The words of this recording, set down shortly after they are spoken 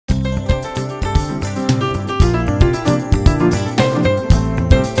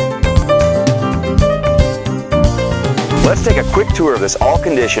Let's take a quick tour of this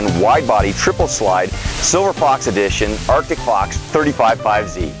all-condition, wide-body, triple slide, Silver Fox Edition, Arctic Fox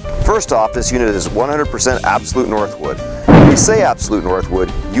 355Z. First off, this unit is 100% absolute Northwood. When we say absolute Northwood,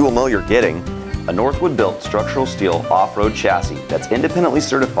 you will know you're getting a Northwood-built structural steel off-road chassis that's independently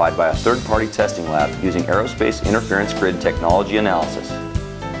certified by a third-party testing lab using aerospace interference grid technology analysis.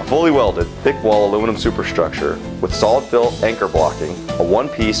 A fully welded, thick-wall aluminum superstructure with solid fill anchor blocking, a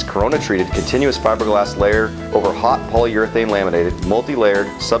one-piece Corona-treated continuous fiberglass layer over hot polyurethane laminated, multi-layered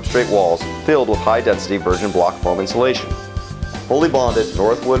substrate walls filled with high-density virgin block foam insulation. Fully bonded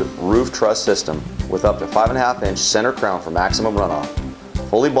Northwood roof truss system with up to 5.5-inch center crown for maximum runoff.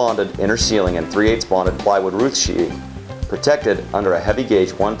 Fully bonded inner ceiling and 3/8 bonded plywood roof sheeting, protected under a heavy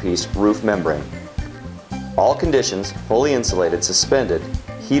gauge one-piece roof membrane. All conditions fully insulated, suspended,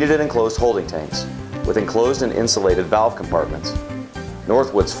 heated and enclosed holding tanks with enclosed and insulated valve compartments.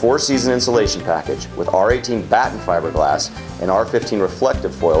 Northwood's 4-season insulation package with R18 batten fiberglass and R15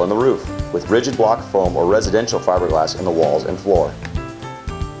 reflective foil in the roof with rigid block foam or residential fiberglass in the walls and floor.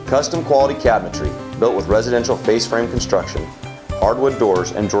 Custom quality cabinetry built with residential face frame construction, hardwood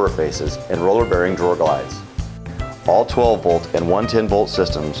doors and drawer faces, and roller bearing drawer glides. All 12-volt and 110-volt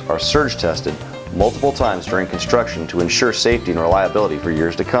systems are surge tested multiple times during construction to ensure safety and reliability for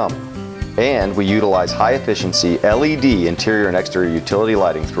years to come. And we utilize high efficiency LED interior and exterior utility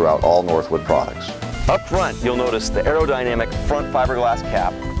lighting throughout all Northwood products. Up front, you'll notice the aerodynamic front fiberglass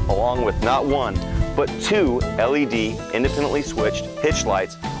cap along with not one, but 2 LED independently switched hitch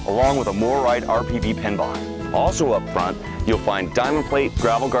lights along with a MoreRide RPV pin box. Also up front, you'll find diamond plate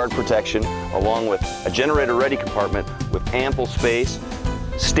gravel guard protection along with a generator ready compartment with ample space,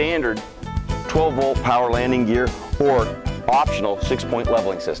 standard 12-volt power landing gear, or optional 6-point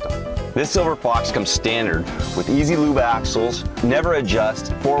leveling system. This Silver Fox comes standard with easy lube axles, never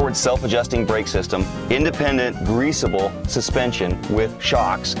adjust, forward self-adjusting brake system, independent greasable suspension with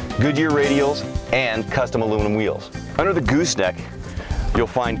shocks, Goodyear radials, and custom aluminum wheels. Under the gooseneck, you'll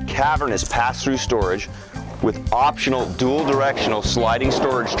find cavernous pass-through storage with optional dual directional sliding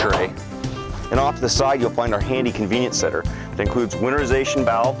storage tray. And off to the side, you'll find our handy convenience center that includes winterization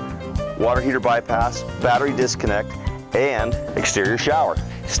valve, water heater bypass, battery disconnect, and exterior shower.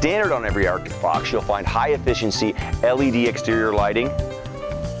 Standard on every Arctic Fox, you'll find high efficiency LED exterior lighting,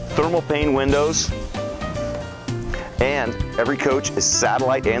 thermal pane windows, and every coach is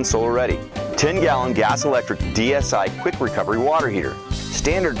satellite and solar ready. 10-gallon gas electric DSI quick recovery water heater.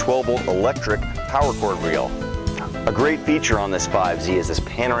 Standard 12-volt electric power cord reel. A great feature on this 5Z is this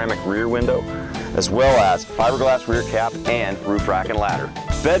panoramic rear window, as well as fiberglass rear cap and roof rack and ladder.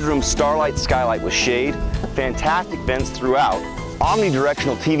 Bedroom starlight skylight with shade, fantastic vents throughout,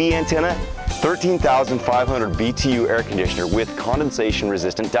 omnidirectional TV antenna, 13,500 BTU air conditioner with condensation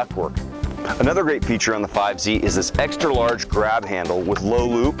resistant ductwork. Another great feature on the 5Z is this extra large grab handle with low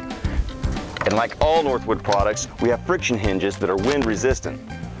loop. And like all Northwood products, we have friction hinges that are wind resistant.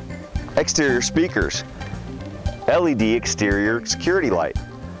 Exterior speakers, LED exterior security light,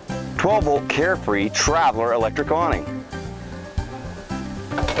 12-volt Carefree Traveler electric awning.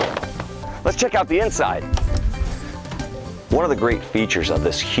 Let's check out the inside. One of the great features of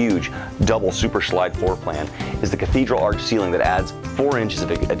this huge double super slide floor plan is the cathedral arch ceiling that adds 4 inches of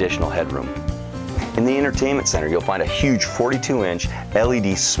additional headroom. In the entertainment center, you'll find a huge 42-inch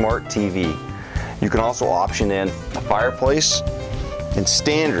LED smart TV. You can also option in a fireplace, and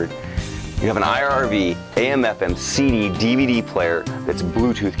standard, you have an IRV, AM/FM, CD, DVD player that's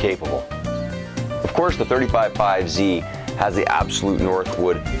Bluetooth capable. Of course, the 355Z has the absolute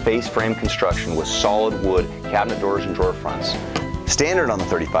Northwood face frame construction with solid wood cabinet doors and drawer fronts. Standard on the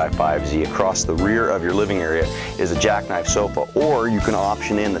 355Z across the rear of your living area is a jackknife sofa, or you can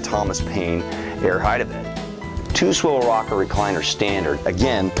option in the Thomas Paine air hide-a-bed. 2 swivel rocker recliner standard.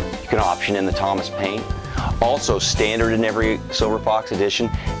 Again, you can option in the Thomas Paine. Also standard in every Silver Fox edition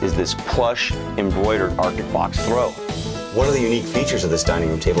is this plush embroidered Arctic Fox throw. One of the unique features of this dining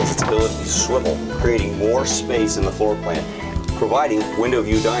room table is its ability to swivel, creating more space in the floor plan, providing window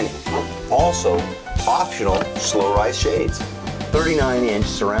view dining. Also, optional slow rise shades. 39-inch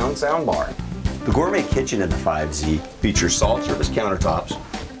surround soundbar. The gourmet kitchen in the 5Z features solid surface countertops,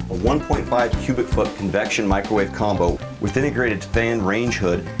 a 1.5 cubic foot convection microwave combo with integrated fan range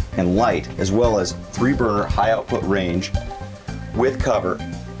hood and light, as well as 3-burner high output range with cover,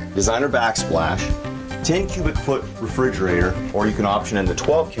 designer backsplash, 10 cubic foot refrigerator, or you can option in the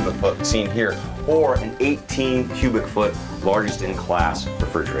 12 cubic foot seen here, or an 18 cubic foot largest in class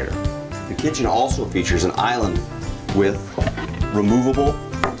refrigerator. The kitchen also features an island with removable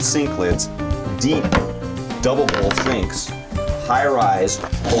sink lids, deep double bowl sinks, high-rise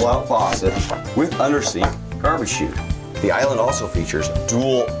pull-out faucet with under sink garbage chute. The island also features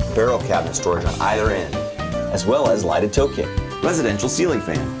dual barrel cabinet storage on either end, as well as lighted tow kit. Residential ceiling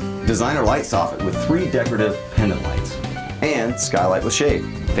fan, designer light soffit with 3 decorative pendant lights, and skylight with shade.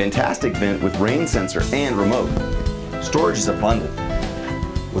 Fantastic vent with rain sensor and remote. Storage is abundant,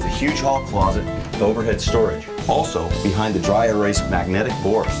 with a huge hall closet with overhead storage. Also, behind the dry erase magnetic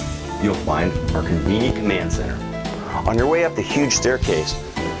board, you'll find our convenient command center. On your way up the huge staircase,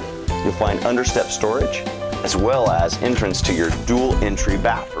 you'll find understep storage, as well as entrance to your dual entry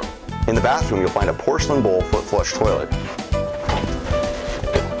bathroom. In the bathroom, you'll find a porcelain bowl foot flush toilet,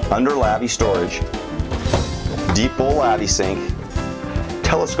 under lavy storage, deep bowl lavy sink,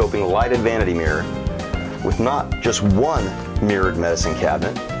 telescoping lighted vanity mirror, with not just 1 mirrored medicine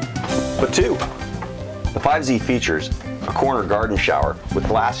cabinet, but 2. The 5Z features a corner garden shower with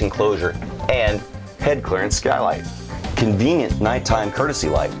glass enclosure and head clearance skylight. Convenient nighttime courtesy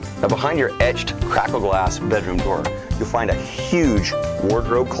light. Now behind your etched crackle glass bedroom door, you'll find a huge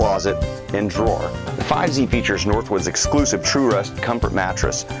wardrobe closet and drawer. The 5Z features Northwood's exclusive True Rest comfort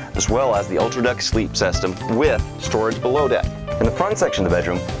mattress, as well as the Ultra Deck sleep system with storage below deck. In the front section of the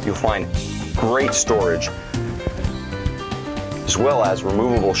bedroom, you'll find great storage, as well as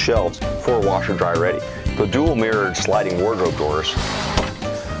removable shelves for washer dry ready. The dual mirrored sliding wardrobe doors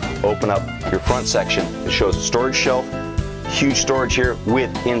open up your front section. It shows a storage shelf, huge storage here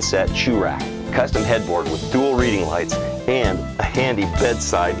with inset shoe rack, custom headboard with dual reading lights, and a handy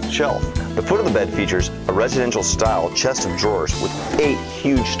bedside shelf. The foot of the bed features a residential style chest of drawers with 8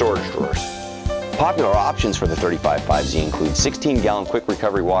 huge storage drawers. Popular options for the 35.5Z include 16-gallon quick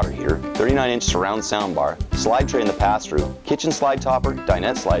recovery water heater, 39-inch surround soundbar, slide tray in the pass-through, kitchen slide topper,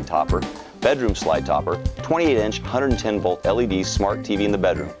 dinette slide topper, bedroom slide topper, 28-inch 110-volt LED smart TV in the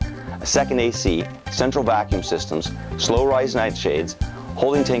bedroom, a second AC, central vacuum systems, slow rise night shades,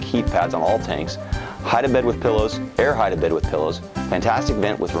 holding tank heat pads on all tanks, hide-a-bed with pillows, air hide-a-bed with pillows, fantastic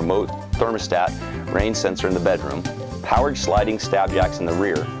vent with remote thermostat, rain sensor in the bedroom, powered sliding stab jacks in the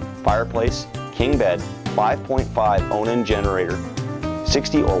rear, fireplace, king bed, 5.5 own-in generator,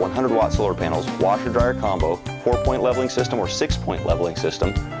 60 or 100 watt solar panels, washer dryer combo, 4-point leveling system or 6-point leveling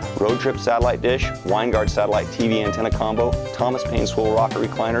system, road trip satellite dish, Winegard satellite TV antenna combo, Thomas Paine swivel rocker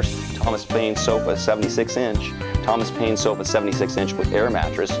recliners, Thomas Paine sofa 76-inch, Thomas Paine sofa 76-inch with air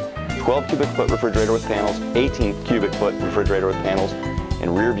mattress, 12 cubic foot refrigerator with panels, 18 cubic foot refrigerator with panels,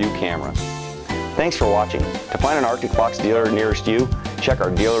 and rear view camera. Thanks for watching. To find an Arctic Fox dealer nearest you, check our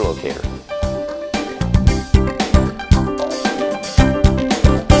dealer locator.